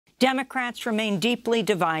Democrats remain deeply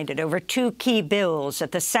divided over two key bills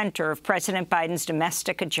at the center of President Biden's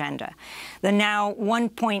domestic agenda: the now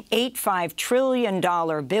 $1.85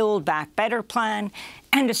 trillion Build Back Better plan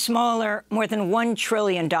and a smaller, more than $1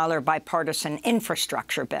 trillion bipartisan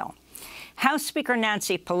infrastructure bill. House Speaker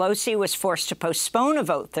Nancy Pelosi was forced to postpone a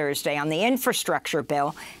vote Thursday on the infrastructure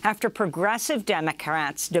bill after progressive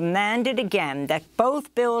Democrats demanded again that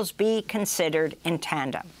both bills be considered in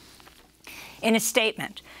tandem. In a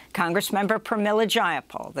statement, Congressmember Pramila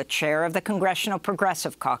Jayapal, the chair of the Congressional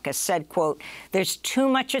Progressive Caucus, said, quote, "There's too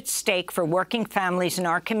much at stake for working families in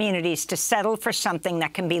our communities to settle for something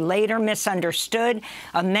that can be later misunderstood,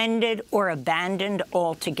 amended, or abandoned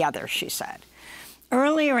altogether," she said.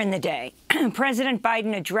 Earlier in the day, President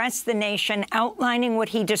Biden addressed the nation outlining what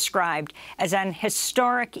he described as an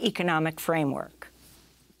historic economic framework.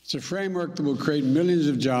 It's a framework that will create millions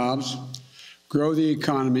of jobs, grow the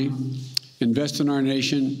economy, invest in our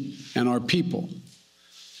nation and our people,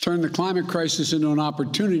 turn the climate crisis into an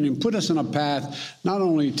opportunity, and put us on a path not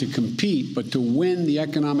only to compete, but to win the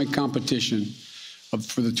economic competition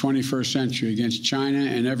for the 21st century against China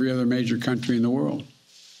and every other major country in the world.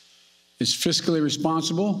 It's fiscally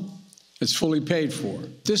responsible. It's fully paid for.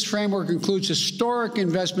 This framework includes historic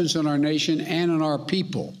investments in our nation and in our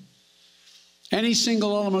people. Any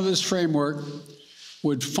single element of this framework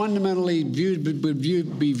would fundamentally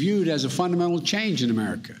be viewed as a fundamental change in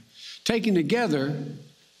America. Taken together,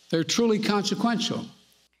 they're truly consequential.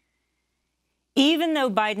 Even though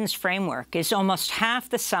Biden's framework is almost half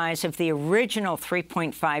the size of the original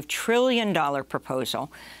 $3.5 trillion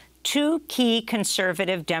proposal, two key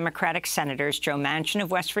conservative Democratic senators, Joe Manchin of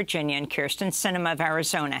West Virginia and Kyrsten Sinema of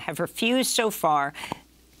Arizona, have refused so far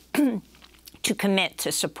to commit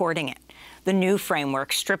to supporting it. The new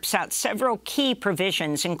framework strips out several key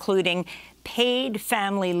provisions, including paid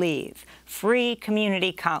family leave, free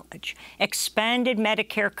community college, expanded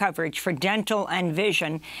Medicare coverage for dental and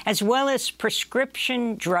vision, as well as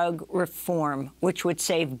prescription drug reform, which would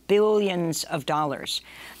save billions of dollars.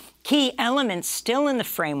 Key elements still in the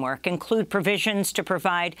framework include provisions to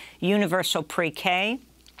provide universal pre-K,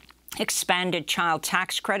 expanded child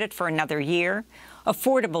tax credit for another year,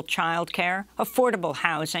 affordable child care, affordable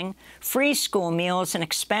housing, free school meals, and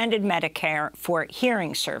expanded Medicare for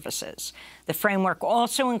hearing services. The framework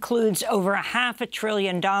also includes over $500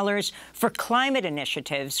 billion for climate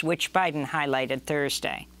initiatives, which Biden highlighted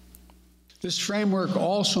Thursday. This framework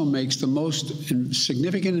also makes the most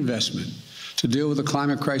significant investment to deal with the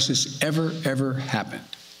climate crisis ever happened,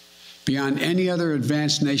 beyond any other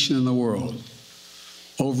advanced nation in the world.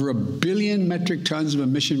 Over 1 billion metric tons of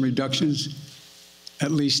emission reductions,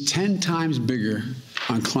 at least 10 times bigger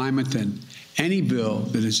on climate than any bill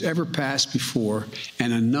that has ever passed before,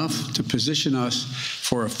 and enough to position us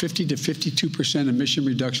for a 50 to 52% emission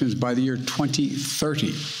reductions by the year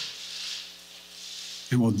 2030.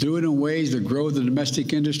 And we'll do it in ways that grow the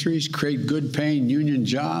domestic industries, create good-paying union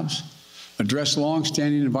jobs, address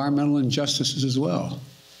long-standing environmental injustices as well.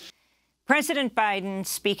 President Biden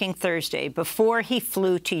speaking Thursday before he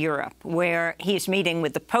flew to Europe, where he's meeting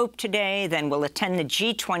with the Pope today, then will attend the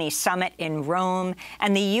G20 summit in Rome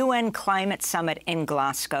and the UN Climate Summit in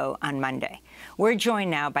Glasgow on Monday. We're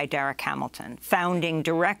joined now by Darrick Hamilton, founding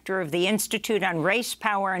director of the Institute on Race,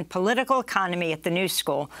 Power, and Political Economy at the New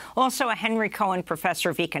School, also a Henry Cohen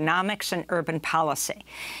Professor of Economics and Urban Policy.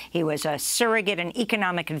 He was a surrogate and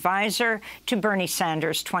economic advisor to Bernie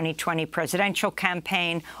Sanders' 2020 presidential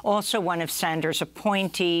campaign, also one of Sanders'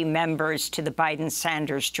 appointee members to the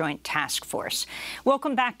Biden-Sanders Joint Task Force.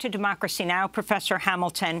 Welcome back to Democracy Now!, Professor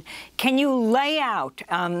Hamilton. Can you lay out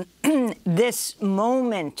this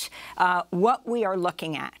moment, what we are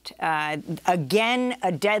looking at? Again,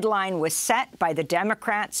 a deadline was set by the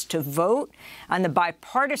Democrats to vote on the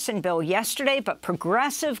bipartisan bill yesterday, but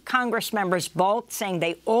progressive Congress members balked, saying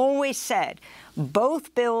they always said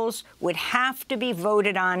both bills would have to be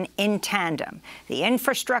voted on in tandem, the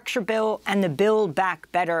infrastructure bill and the Build Back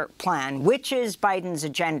Better plan, which is Biden's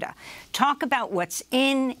agenda. Talk about what's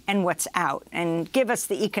in and what's out, and give us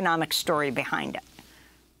the economic story behind it.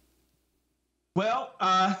 Well,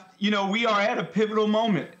 we are at a pivotal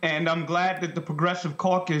moment, and I'm glad that the Progressive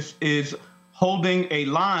Caucus is holding a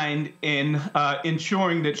line in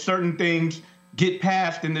ensuring that certain things get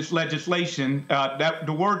passed in this legislation. That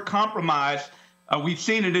the word compromise, we've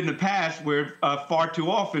seen it in the past where far too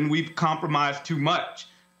often we've compromised too much.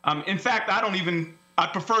 In fact, I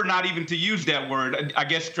prefer not even to use that word. I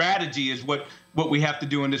guess strategy is what we have to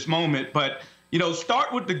do in this moment. But,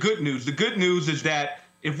 start with the good news. The good news is that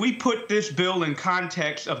if we put this bill in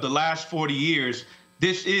context of the last 40 years,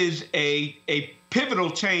 this is a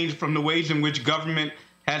pivotal change from the ways in which government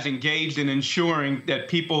has engaged in ensuring that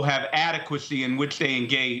people have adequacy in which they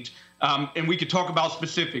engage. And we could talk about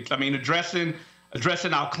specifics. I mean, addressing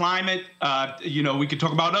our climate. We could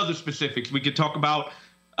talk about other specifics. We could talk about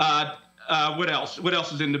what else? What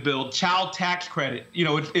else is in the bill? Child tax credit.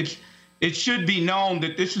 It should be known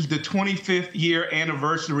that this is the 25th year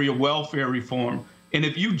anniversary of welfare reform. And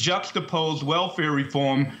if you juxtapose welfare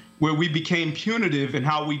reform, where we became punitive in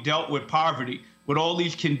how we dealt with poverty, with all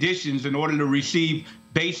these conditions in order to receive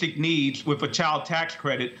basic needs, with a child tax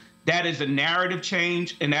credit, that is a narrative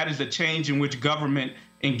change, and that is a change in which government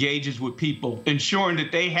engages with people, ensuring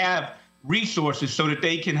that they have resources so that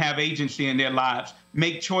they can have agency in their lives,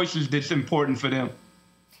 make choices that's important for them.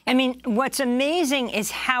 I mean, what's amazing is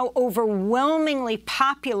how overwhelmingly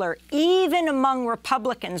popular, even among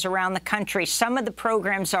Republicans around the country, some of the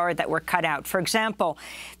programs are that were cut out. For example,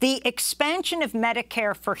 the expansion of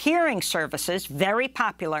Medicare for hearing services, very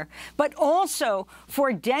popular, but also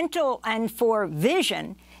for dental and for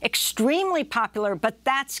vision, extremely popular, but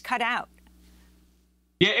that's cut out.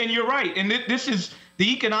 Yeah, and you're right. And this is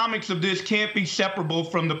the economics of this can't be separable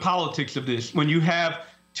from the politics of this. When you have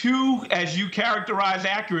two, as you characterize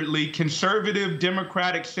accurately, conservative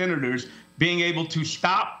Democratic senators being able to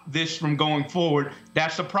stop this from going forward,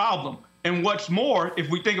 that's a problem. And what's more, if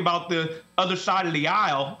we think about the other side of the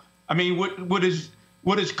aisle, I mean, what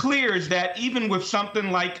is clear is that even with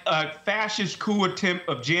something like a fascist coup attempt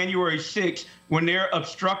of January 6th, when they're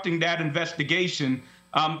obstructing that investigation,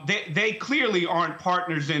 they clearly aren't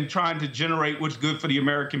partners in trying to generate what's good for the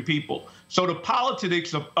American people. So the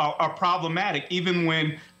politics are problematic, even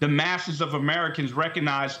when the masses of Americans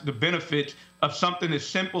recognize the benefits of something as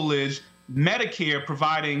simple as Medicare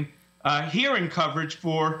providing hearing coverage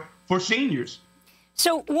for seniors.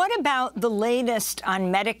 So what about the latest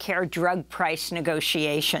on Medicare drug price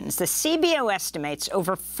negotiations? The CBO estimates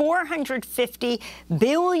over $450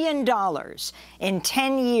 billion in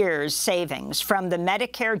 10 years savings from the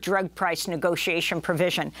Medicare drug price negotiation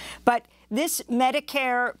provision. But this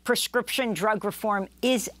Medicare prescription drug reform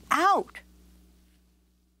is out.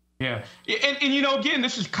 Yeah. And again,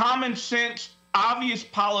 this is common sense, obvious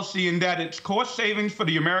policy in that it's cost savings for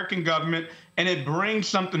the American government and it brings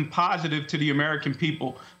something positive to the American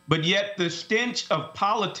people. But yet the stench of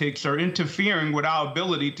politics are interfering with our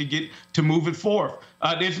ability to move it forth.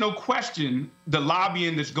 There's no question the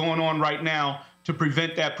lobbying that's going on right now to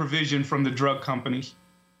prevent that provision from the drug companies.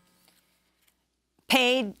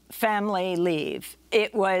 Paid family leave.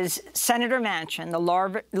 It was Senator Manchin,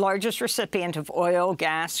 the largest recipient of oil,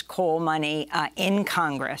 gas, coal money in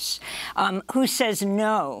Congress, who says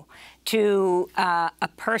no to a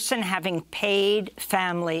person having paid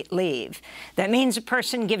family leave. That means a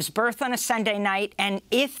person gives birth on a Sunday night, and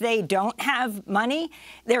if they don't have money,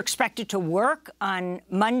 they're expected to work on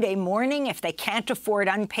Monday morning if they can't afford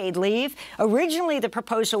unpaid leave. Originally, the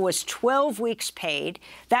proposal was 12 weeks paid.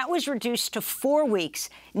 That was reduced to 4 weeks.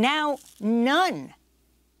 Now, none.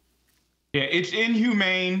 Yeah, it's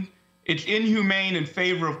inhumane. It's inhumane in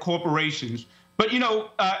favor of corporations. But,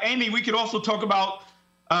 Amy, we could also talk about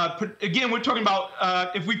again, we're talking about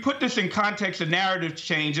if we put this in context of narrative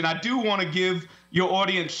change, and I do want to give your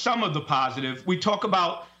audience some of the positive. We talk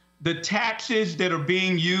about the taxes that are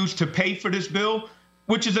being used to pay for this bill,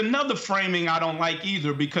 which is another framing I don't like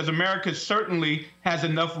either, because America certainly has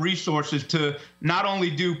enough resources to not only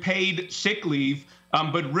do paid sick leave,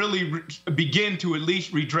 but really begin to at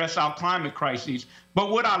least redress our climate crises.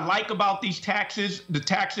 But what I like about these taxes, the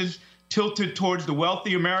taxes tilted towards the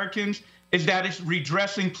wealthy Americans, is that it's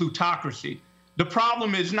redressing plutocracy. The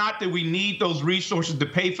problem is not that we need those resources to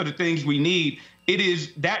pay for the things we need. It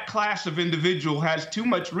is that class of individual has too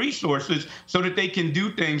much resources so that they can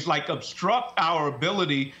do things like obstruct our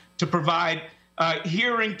ability to provide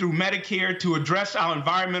hearing through Medicare, to address our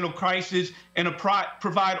environmental crisis, and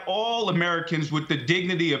provide all Americans with the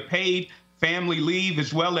dignity of paid family leave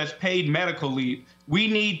as well as paid medical leave. We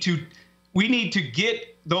need to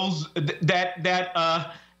get those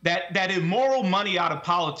that immoral money out of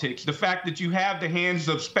politics. The fact that you have the hands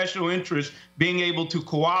of special interests being able to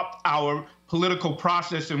co-opt our political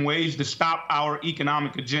process in ways to stop our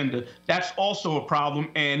economic agenda. That's also a problem.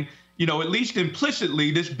 And, at least implicitly,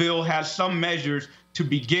 this bill has some measures to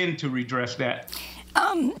begin to redress that.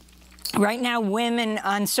 Right now, women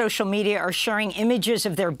on social media are sharing images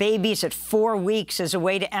of their babies at 4 weeks as a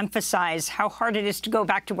way to emphasize how hard it is to go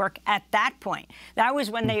back to work at that point. That was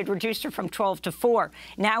when they had reduced it from 12 to 4.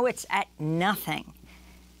 Now it's at nothing.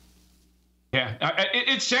 Yeah,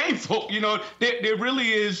 it's shameful. There really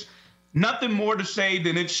is nothing more to say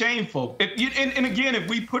than it's shameful. And again, if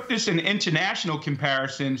we put this in international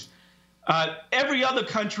comparisons, Every other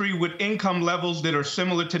country with income levels that are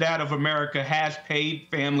similar to that of America has paid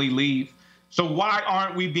family leave. So why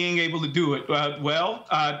aren't we being able to do it?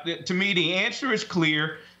 To me, the answer is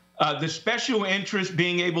clear. The special interest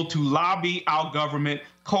being able to lobby our government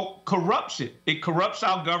corrupts it. It corrupts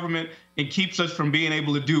our government and keeps us from being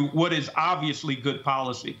able to do what is obviously good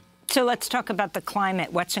policy. So let's talk about the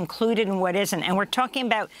climate, what's included and what isn't. And we're talking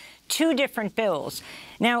about two different bills.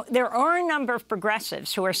 Now, there are a number of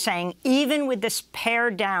progressives who are saying even with this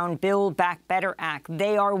pared-down Build Back Better Act,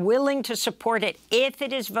 they are willing to support it if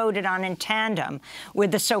it is voted on in tandem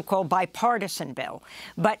with the so-called bipartisan bill.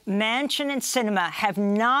 But Manchin and Sinema have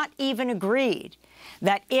not even agreed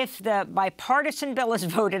that if the bipartisan bill is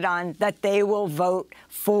voted on, that they will vote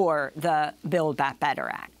for the Build Back Better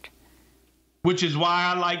Act. Which is why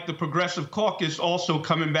I like the Progressive Caucus also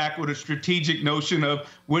coming back with a strategic notion of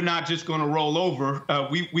we're not just going to roll over.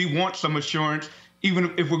 We want some assurance,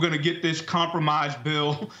 even if we're going to get this compromise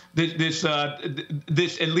bill, this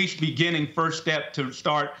at least beginning first step to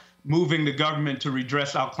start moving the government to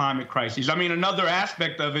redress our climate crises. I mean, another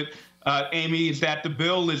aspect of it, Amy, is that the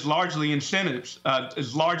bill is largely incentives,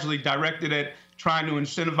 is largely directed at trying to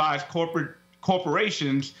incentivize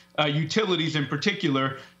corporations, utilities in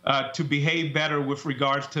particular, to behave better with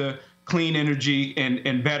regards to clean energy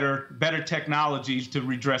and better technologies to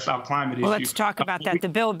redress our climate issues. Well, let's talk about that. The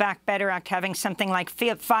Build Back Better Act having something like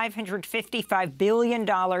 $555 billion,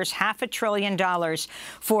 $500 billion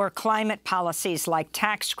for climate policies like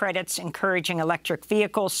tax credits, encouraging electric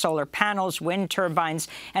vehicles, solar panels, wind turbines,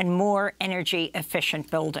 and more energy-efficient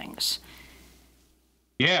buildings.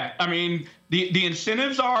 Yeah, I mean, the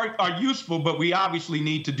incentives are useful, but we obviously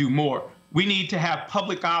need to do more. We need to have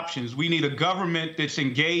public options. We need a government that's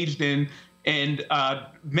engaged in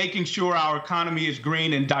making sure our economy is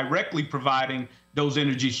green and directly providing those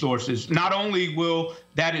energy sources. Not only will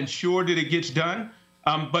that ensure that it gets done,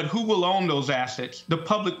 but who will own those assets? The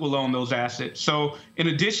public will own those assets. So in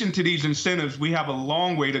addition to these incentives, we have a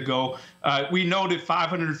long way to go. We know that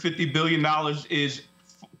 $550 billion is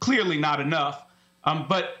clearly not enough.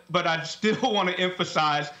 But I still want to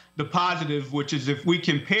emphasize the positive, which is if we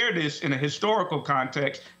compare this in a historical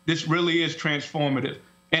context, this really is transformative.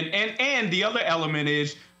 And the other element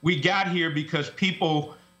is we got here because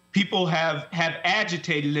people have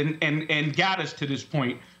agitated and got us to this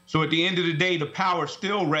point. So at the end of the day, the power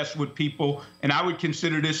still rests with people. And I would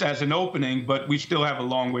consider this as an opening, but we still have a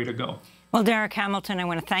long way to go. Well, Darrick Hamilton, I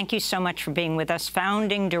want to thank you so much for being with us,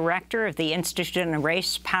 founding director of the Institute on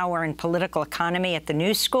Race, Power, and Political Economy at the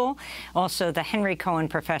New School, also the Henry Cohen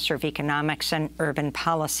Professor of Economics and Urban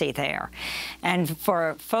Policy there. And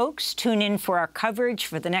for folks, tune in for our coverage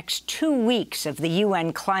for the next 2 weeks of the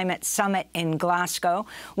UN Climate Summit in Glasgow.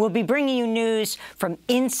 We'll be bringing you news from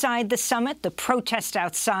inside the summit, the protest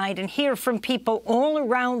outside, and hear from people all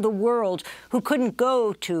around the world who couldn't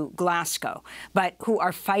go to Glasgow, but who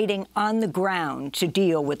are fighting on the ground to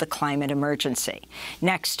deal with the climate emergency.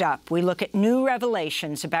 Next up, we look at new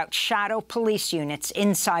revelations about shadow police units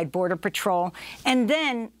inside Border Patrol. And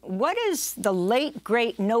then, what does the late,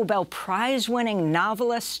 great Nobel Prize-winning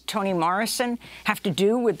novelist Toni Morrison have to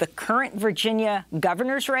do with the current Virginia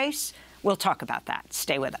governor's race? We'll talk about that.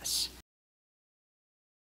 Stay with us.